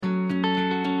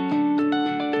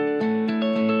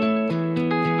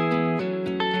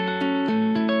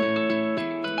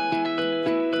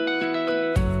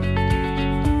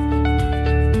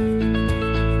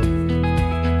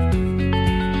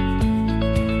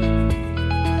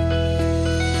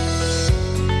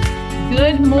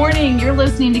Good morning. You're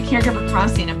listening to Caregiver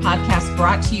Crossing, a podcast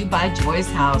brought to you by Joy's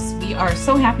House. We are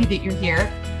so happy that you're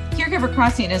here. Caregiver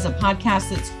Crossing is a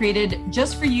podcast that's created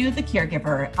just for you, the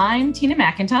caregiver. I'm Tina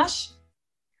McIntosh.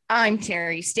 I'm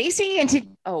Terry Stacy.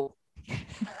 I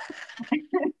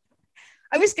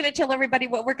was going to tell everybody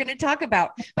what we're going to talk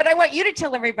about, but I want you to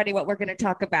tell everybody what we're going to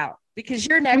talk about because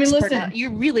you're an expert. Listen, you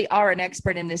really are an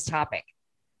expert in this topic.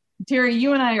 Terry,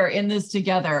 you and I are in this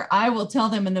together. I will tell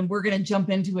them, and then we're going to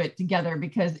jump into it together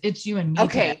because it's you and me.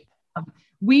 Okay.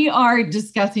 We are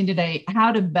discussing today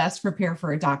how to best prepare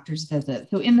for a doctor's visit.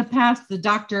 So in the past, the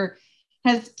doctor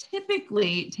has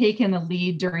typically taken the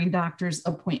lead during doctor's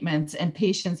appointments and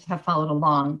patients have followed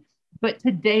along. But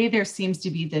today there seems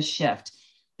to be this shift.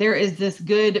 There is this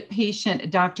good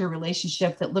patient-doctor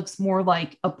relationship that looks more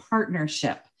like a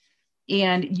partnership.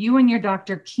 And you and your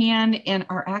doctor can and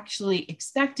are actually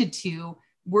expected to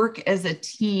work as a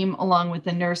team along with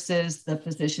the nurses, the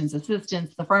physician's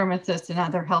assistants, the pharmacists, and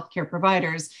other healthcare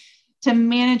providers to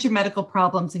manage your medical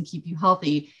problems and keep you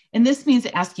healthy. And this means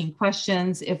asking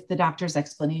questions if the doctor's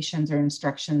explanations or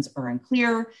instructions are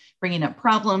unclear, bringing up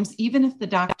problems, even if the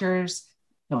doctors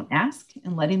don't ask,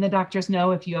 and letting the doctors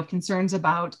know if you have concerns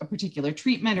about a particular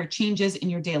treatment or changes in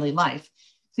your daily life.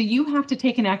 So you have to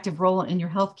take an active role in your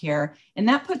healthcare, and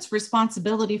that puts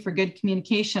responsibility for good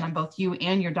communication on both you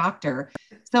and your doctor.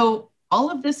 So all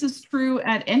of this is true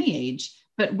at any age,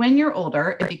 but when you're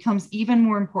older, it becomes even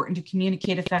more important to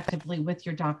communicate effectively with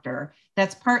your doctor.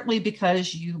 That's partly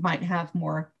because you might have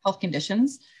more health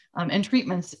conditions and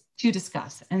treatments to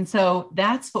discuss. And so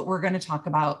that's what we're going to talk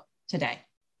about today.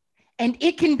 And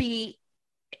it can be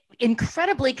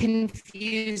incredibly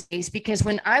confusing because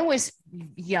when I was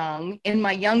young, in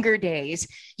my younger days,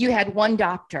 you had one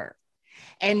doctor.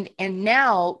 And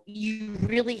now you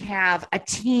really have a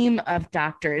team of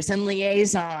doctors and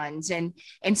liaisons and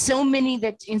so many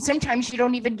and sometimes you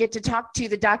don't even get to talk to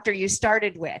the doctor you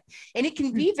started with. And it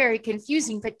can be very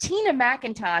confusing, but Tina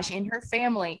McIntosh and her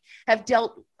family have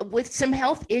dealt with some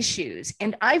health issues.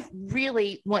 And I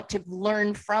really want to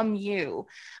learn from you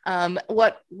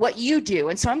what you do.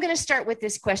 And so I'm going to start with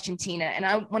this question, Tina, and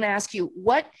I want to ask you,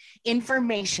 what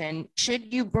information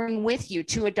should you bring with you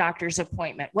to a doctor's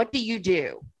appointment? What do you do?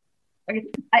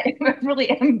 I really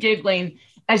am giggling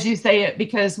as you say it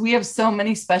because we have so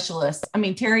many specialists. I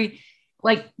mean, Terry,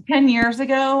 like 10 years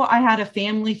ago, I had a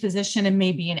family physician and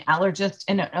maybe an allergist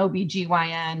and an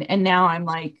OBGYN. And now I'm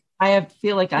like, I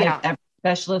feel like I have every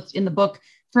specialist in the book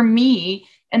for me.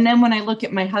 And then when I look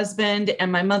at my husband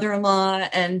and my mother-in-law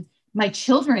and my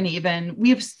children, even, we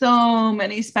have so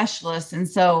many specialists. And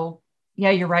so,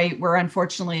 yeah, you're right. We're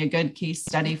unfortunately a good case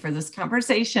study for this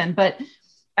conversation. But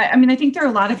I mean, I think there are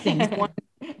a lot of things. One,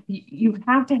 you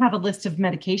have to have a list of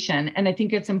medication. And I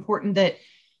think it's important that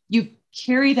you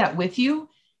carry that with you.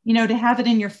 You know, to have it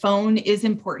in your phone is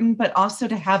important, but also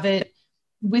to have it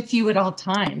with you at all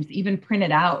times, even print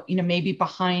it out, you know, maybe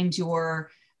behind your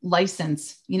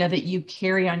license, you know, that you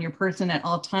carry on your person at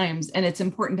all times. And it's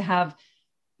important to have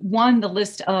the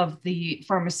list of the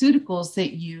pharmaceuticals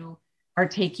that you are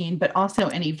taking, but also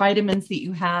any vitamins that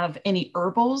you have, any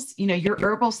herbals. You know, your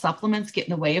herbal supplements get in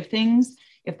the way of things.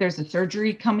 If there's a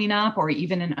surgery coming up or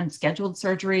even an unscheduled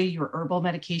surgery, your herbal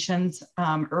medications,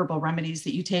 herbal remedies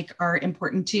that you take are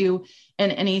important too.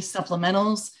 And any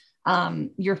supplementals,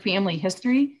 your family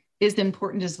history is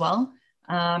important as well.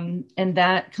 And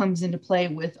that comes into play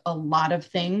with a lot of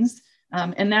things.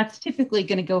 And that's typically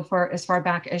going to go as far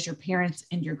back as your parents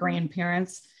and your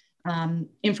grandparents.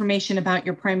 Information about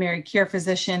your primary care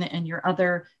physician and your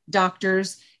other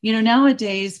doctors. You know,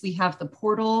 nowadays we have the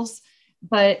portals,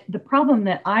 but the problem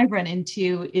that I run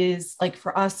into is like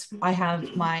for us, I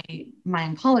have my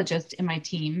oncologist in my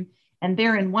team and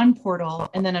they're in one portal.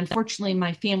 And then unfortunately,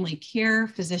 my family care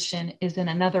physician is in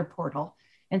another portal.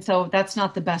 And so that's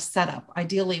not the best setup.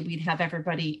 Ideally, we'd have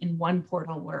everybody in one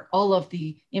portal where all of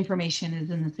the information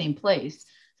is in the same place.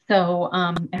 So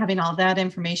having all that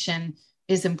information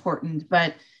is important.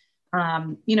 But,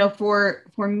 you know, for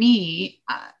me,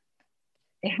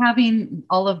 having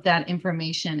all of that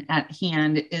information at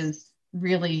hand is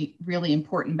really, really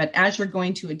important. But as you're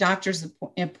going to a doctor's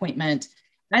appointment,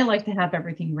 I like to have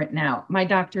everything written out. My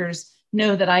doctors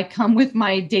know that I come with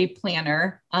my day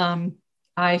planner.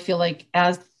 I feel like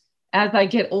as I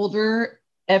get older,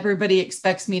 everybody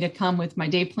expects me to come with my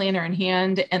day planner in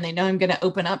hand, and they know I'm going to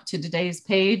open up to today's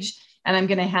page and I'm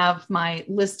going to have my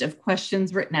list of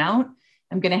questions written out.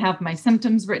 I'm going to have my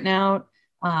symptoms written out.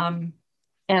 And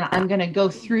I'm going to go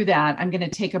through that. I'm going to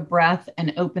take a breath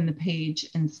and open the page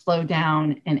and slow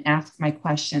down and ask my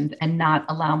questions and not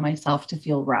allow myself to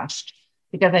feel rushed,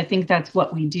 because I think that's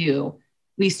what we do.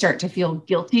 We start to feel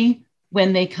guilty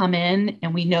when they come in,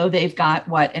 and we know they've got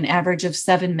an average of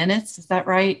 7 minutes. Is that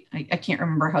right? I can't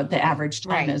remember how the average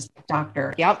time is,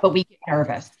 doctor. Yep. But we get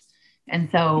nervous. And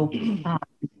so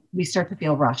we start to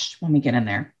feel rushed when we get in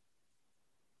there.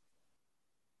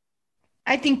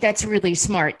 I think that's really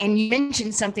smart. And you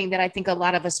mentioned something that I think a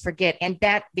lot of us forget, and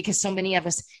that because so many of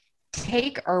us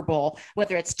take herbal,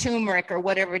 whether it's turmeric or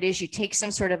whatever it is, you take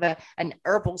some sort of an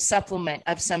herbal supplement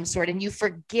of some sort, and you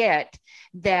forget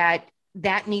that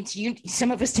needs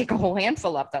some of us take a whole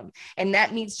handful of them, and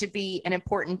that needs to be an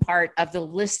important part of the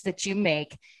list that you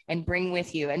make and bring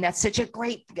with you. And that's such a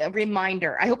great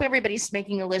reminder. I hope everybody's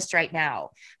making a list right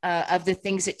now of the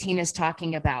things that Tina's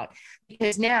talking about,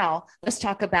 because now let's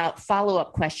talk about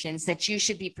follow-up questions that you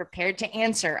should be prepared to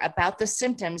answer about the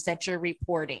symptoms that you're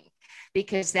reporting,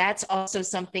 because that's also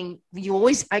something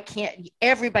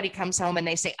everybody comes home and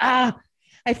they say,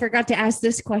 I forgot to ask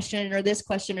this question or this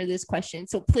question or this question.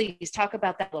 So please talk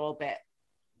about that a little bit.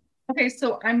 Okay.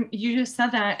 So you just said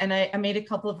that, and I made a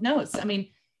couple of notes. I mean,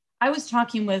 I was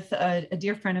talking with a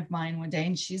dear friend of mine one day,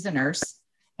 and she's a nurse,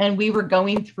 and we were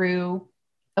going through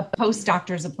a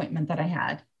post-doctor's appointment that I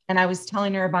had. And I was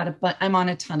telling her about it, but I'm on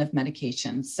a ton of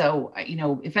medications. So,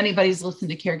 if anybody's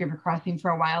listened to Caregiver Crossing for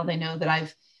a while, they know that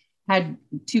I've had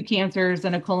 2 cancers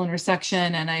and a colon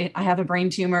resection, and I have a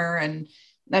brain tumor, and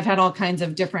I've had all kinds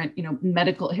of different,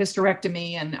 medical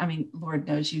hysterectomy. And I mean, Lord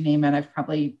knows, you name it, I've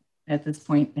probably at this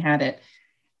point had it.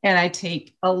 And I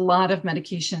take a lot of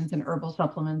medications and herbal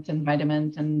supplements and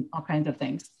vitamins and all kinds of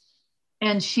things.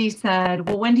 And she said,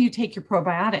 well, when do you take your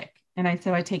probiotic? And I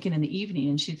said, I take it in the evening.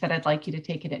 And she said, I'd like you to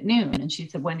take it at noon. And she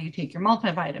said, when do you take your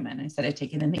multivitamin? I said, I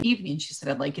take it in the evening. She said,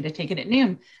 I'd like you to take it at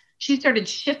noon. She started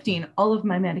shifting all of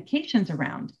my medications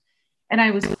around. And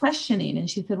I was questioning, and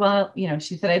she said, well,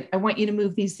 she said, I want you to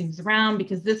move these things around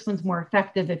because this one's more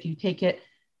effective if you take it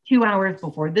 2 hours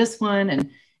before this one.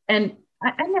 And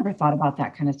I never thought about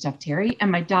that kind of stuff, Terry.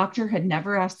 And my doctor had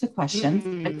never asked the questions.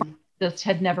 My pharmacist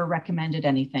had never recommended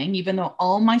anything, even though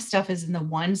all my stuff is in the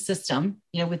one system,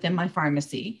 within my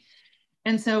pharmacy.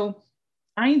 And so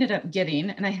I ended up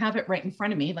getting, and I have it right in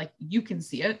front of me, like you can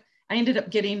see it. I ended up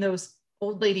getting those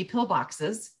old lady pill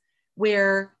boxes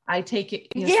where I take it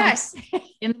yes.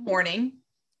 in the morning.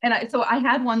 And so I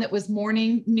had one that was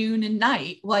morning, noon, and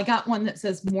night. Well, I got one that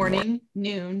says morning,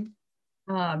 noon.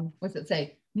 What's it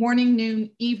say? Morning,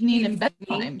 noon, evening, and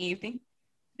bedtime. Evening.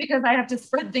 Because I have to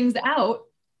spread things out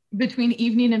between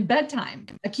evening and bedtime.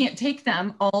 I can't take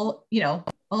them all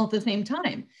at the same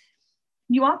time.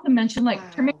 You also mentioned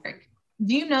turmeric.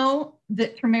 Do you know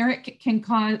that turmeric can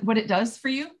cause, what it does for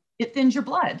you? It thins your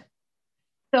blood.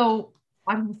 So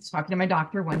I was talking to my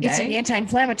doctor one day. It's an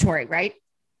anti-inflammatory, right?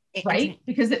 Right?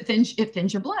 Because it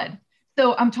thins your blood.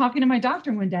 So I'm talking to my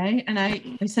doctor one day, and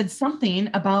I said something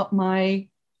about I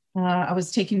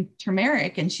was taking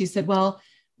turmeric, and she said, well,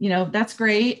 that's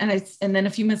great. And then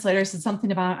a few minutes later, I said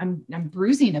something about I'm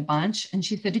bruising a bunch. And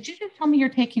she said, did you just tell me you're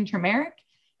taking turmeric?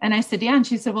 And I said, yeah. And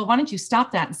she said, well, why don't you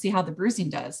stop that and see how the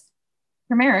bruising does?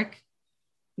 Turmeric,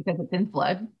 because it thins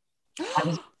blood.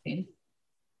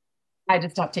 I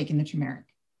just stopped taking the turmeric.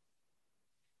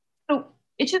 So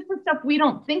it's just the stuff we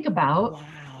don't think about.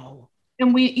 Wow.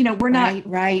 And we're not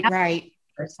right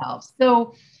ourselves.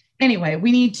 So anyway,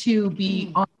 we need to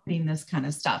be auditing this kind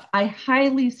of stuff. I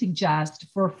highly suggest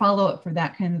for follow-up for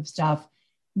that kind of stuff,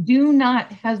 do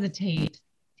not hesitate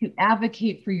to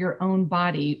advocate for your own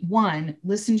body. 1,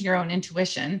 listen to your own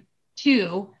intuition.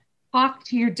 2, talk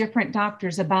to your different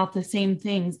doctors about the same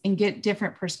things and get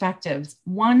different perspectives.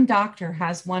 One doctor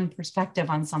has one perspective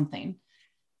on something.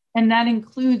 And that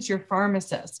includes your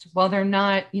pharmacist. While they're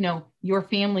not, your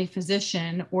family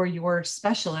physician or your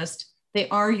specialist,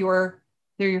 they're your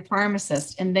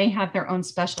pharmacist, and they have their own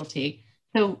specialty.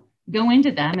 So go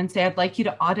into them and say, I'd like you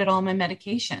to audit all my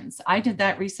medications. I did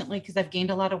that recently because I've gained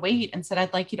a lot of weight, and said,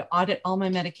 I'd like you to audit all my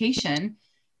medication.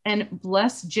 And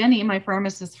bless Jenny, my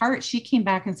pharmacist's heart, she came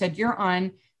back and said, you're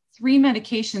on 3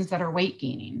 medications that are weight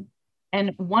gaining.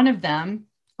 And one of them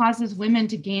causes women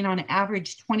to gain on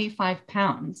average 25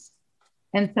 pounds.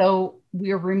 And so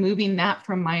we're removing that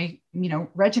from my,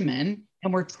 regimen,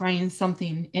 and we're trying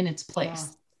something in its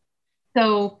place. Yeah.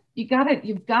 So you've got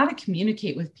to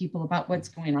communicate with people about what's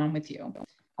going on with you.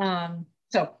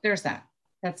 So there's that.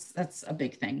 That's a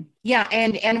big thing. Yeah.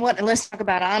 And let's talk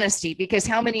about honesty, because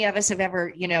how many of us have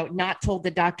ever, not told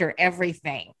the doctor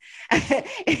everything?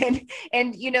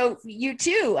 and you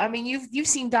too. I mean, you've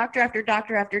seen doctor after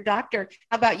doctor after doctor.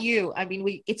 How about you? I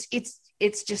mean,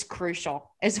 it's just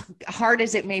crucial. As hard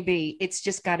as it may be,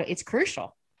 it's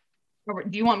crucial.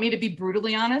 Robert, do you want me to be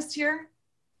brutally honest here?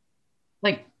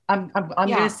 Like I'm going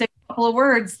to say couple of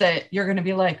words that you're going to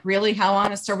be like, really, how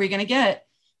honest are we going to get?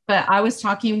 But I was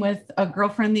talking with a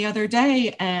girlfriend the other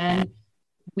day, and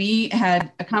we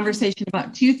had a conversation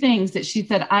about two things that she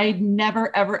said, I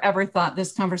never, ever, ever thought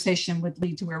this conversation would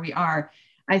lead to where we are.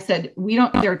 I said,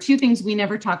 there are two things we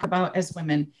never talk about as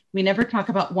women. We never talk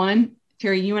about, one,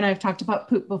 Terry, you and I have talked about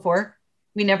poop before.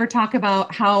 We never talk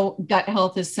about how gut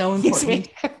health is so important.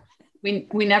 Yes,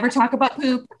 we never talk about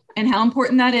poop and how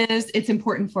important that is. It's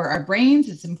important for our brains.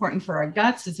 It's important for our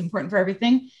guts. It's important for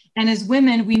everything. And as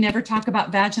women, we never talk about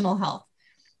vaginal health.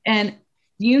 And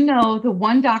the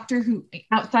one doctor who,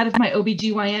 outside of my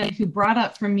OBGYN, who brought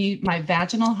up for me my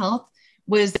vaginal health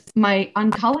was my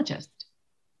oncologist,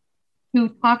 who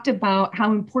talked about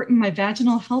how important my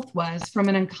vaginal health was from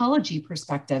an oncology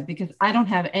perspective, because I don't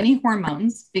have any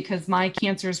hormones because my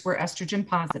cancers were estrogen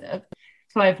positive.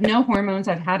 So I have no hormones.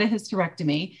 I've had a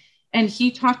hysterectomy. And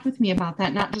he talked with me about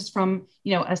that, not just from,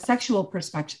 a sexual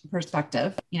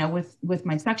perspective, with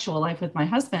my sexual life with my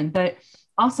husband, but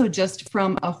also just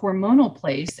from a hormonal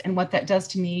place and what that does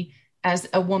to me as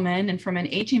a woman and from an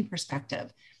aging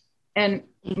perspective. And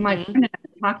my friend and I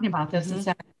were talking about this is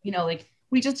that,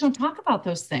 we just don't talk about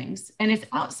those things. And it's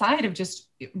outside of just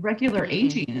regular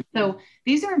aging. So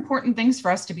these are important things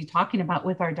for us to be talking about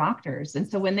with our doctors. And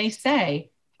so when they say,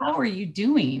 how are you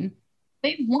doing?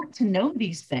 They want to know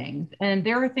these things. And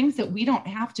there are things that we don't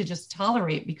have to just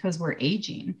tolerate because we're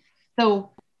aging.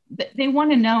 So they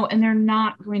want to know, and they're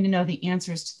not going to know the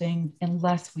answers to things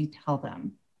unless we tell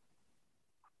them.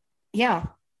 Yeah.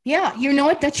 Yeah. You know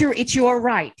what? It's your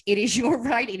right. It is your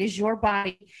right. It is your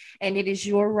body. And it is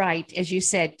your right, as you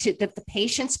said, to the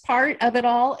patience part of it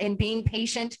all, and being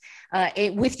patient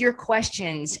with your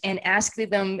questions and asking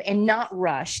them and not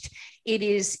rushed. It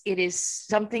is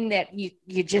something that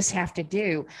you just have to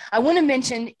do. I want to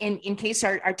mention, in case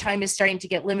our time is starting to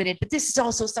get limited, but this is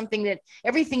also something that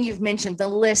everything you've mentioned, the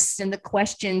lists and the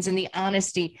questions and the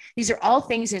honesty, these are all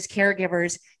things as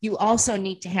caregivers you also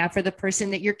need to have for the person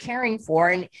that you're caring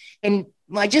for. And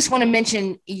I just want to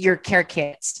mention your care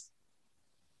kits.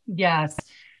 Yes.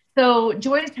 So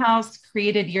Joy's House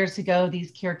created years ago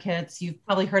these care kits. You've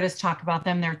probably heard us talk about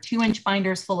them. They're 2-inch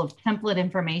binders full of template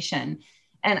information.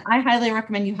 And I highly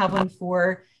recommend you have one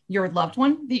for your loved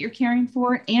one that you're caring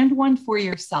for and one for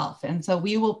yourself. And so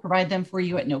we will provide them for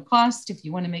you at no cost. If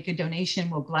you want to make a donation,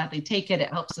 we'll gladly take it. It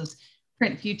helps us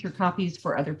print future copies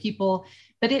for other people,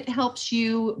 but it helps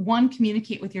you, one,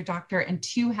 communicate with your doctor, and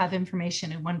two, have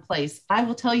information in one place. I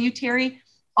will tell you, Terry,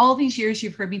 all these years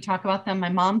you've heard me talk about them. My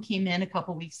mom came in a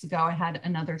couple of weeks ago. I had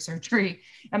another surgery,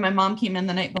 and my mom came in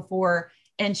the night before,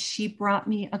 and she brought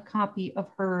me a copy of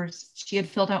hers. She had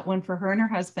filled out one for her and her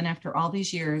husband after all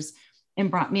these years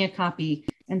and brought me a copy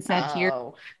and said, Here,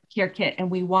 care kit. And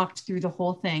we walked through the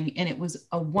whole thing, and it was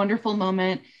a wonderful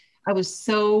moment. I was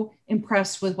so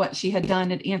impressed with what she had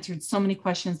done. It answered so many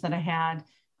questions that I had.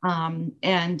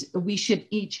 And we should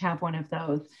each have one of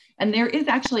those. And there is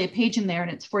actually a page in there,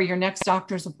 and it's for your next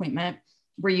doctor's appointment,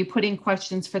 where you put in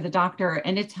questions for the doctor.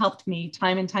 And it's helped me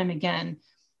time and time again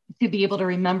to be able to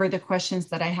remember the questions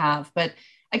that I have. But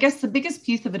I guess the biggest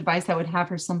piece of advice I would have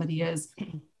for somebody is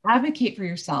advocate for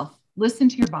yourself, listen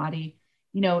to your body,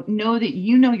 know that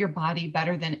you know your body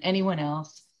better than anyone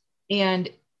else. And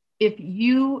if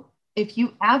you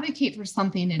advocate for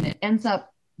something and it ends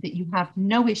up that you have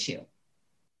no issue,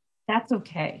 that's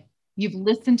okay. You've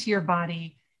listened to your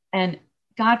body, and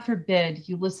God forbid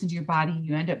you listen to your body,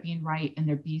 you end up being right and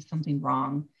there be something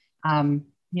wrong.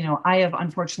 I have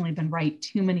unfortunately been right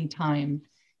too many times.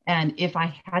 And if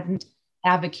I hadn't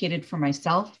advocated for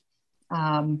myself,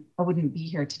 I wouldn't be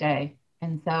here today.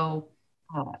 And so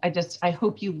I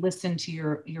hope you listen to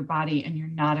your body and you're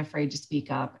not afraid to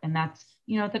speak up. And that's,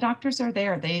 the doctors are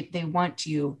there. They want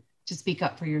you to speak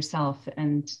up for yourself.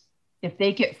 And if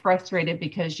they get frustrated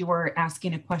because you are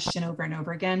asking a question over and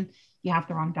over again, you have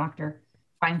the wrong doctor.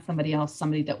 Find somebody else,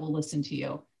 somebody that will listen to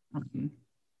you.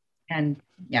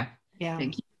 Yeah.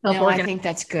 No, I think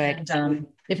that's good. And,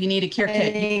 if you need a care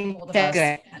kit,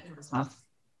 that's good.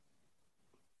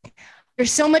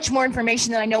 There's so much more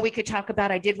information that I know we could talk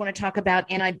about. I did want to talk about,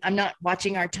 and I'm not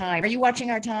watching our time. Are you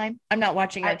watching our time? I'm not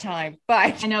watching our time,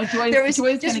 but I know there was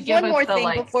just one more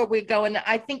thing before we go. And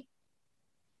I think,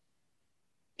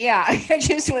 yeah, I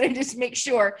just wanted to make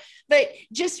sure, but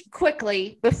just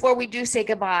quickly before we do say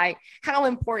goodbye, how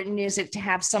important is it to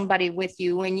have somebody with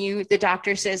you when the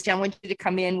doctor says, I want you to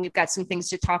come in, we've got some things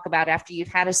to talk about after you've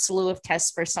had a slew of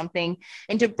tests for something,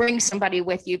 and to bring somebody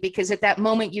with you, because at that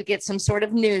moment you get some sort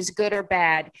of news, good or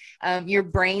bad, your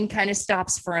brain kind of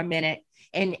stops for a minute.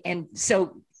 And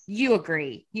so you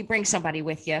agree, you bring somebody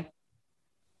with you.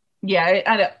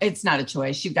 Yeah, it's not a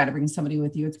choice. You've got to bring somebody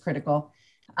with you. It's critical.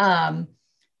 Um,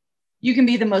 you can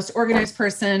be the most organized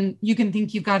person. You can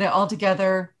think you've got it all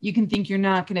together. You can think you're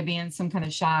not going to be in some kind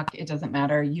of shock. It doesn't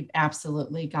matter. You've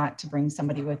absolutely got to bring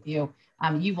somebody with you.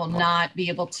 You will not be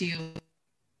able to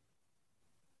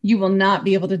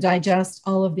digest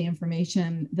all of the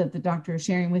information that the doctor is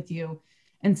sharing with you.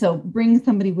 And so bring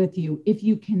somebody with you. If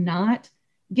you cannot,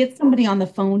 get somebody on the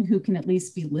phone who can at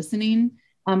least be listening,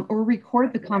 or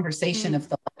record the conversation if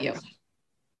they'll let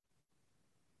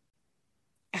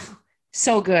you.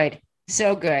 So good.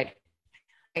 So good.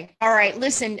 All right.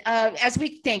 Listen,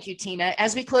 thank you, Tina.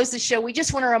 As we close the show, we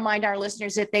just want to remind our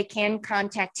listeners that they can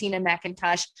contact Tina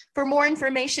McIntosh for more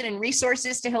information and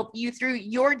resources to help you through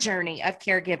your journey of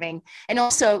caregiving. And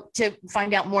also to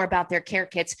find out more about their care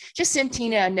kits, just send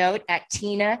Tina a note at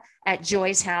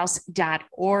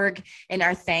tina@joyshouse.org. And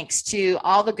our thanks to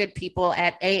all the good people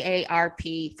at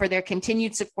AARP for their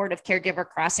continued support of Caregiver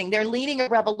Crossing. They're leading a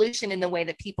revolution in the way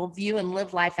that people view and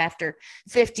live life after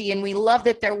 50. And we love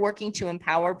that they're working to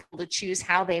empower people to choose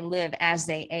how they live as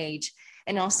they age.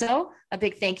 And also a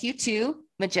big thank you to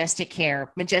Majestic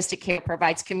Care. Majestic Care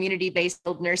provides community-based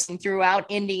skilled nursing throughout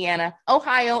Indiana,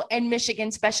 Ohio, and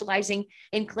Michigan, specializing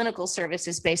in clinical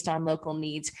services based on local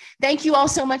needs. Thank you all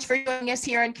so much for joining us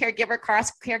here on Caregiver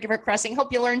Crossing.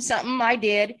 Hope you learned something. I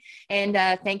did. And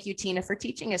thank you, Tina, for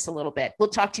teaching us a little bit. We'll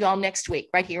talk to you all next week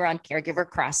right here on Caregiver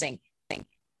Crossing.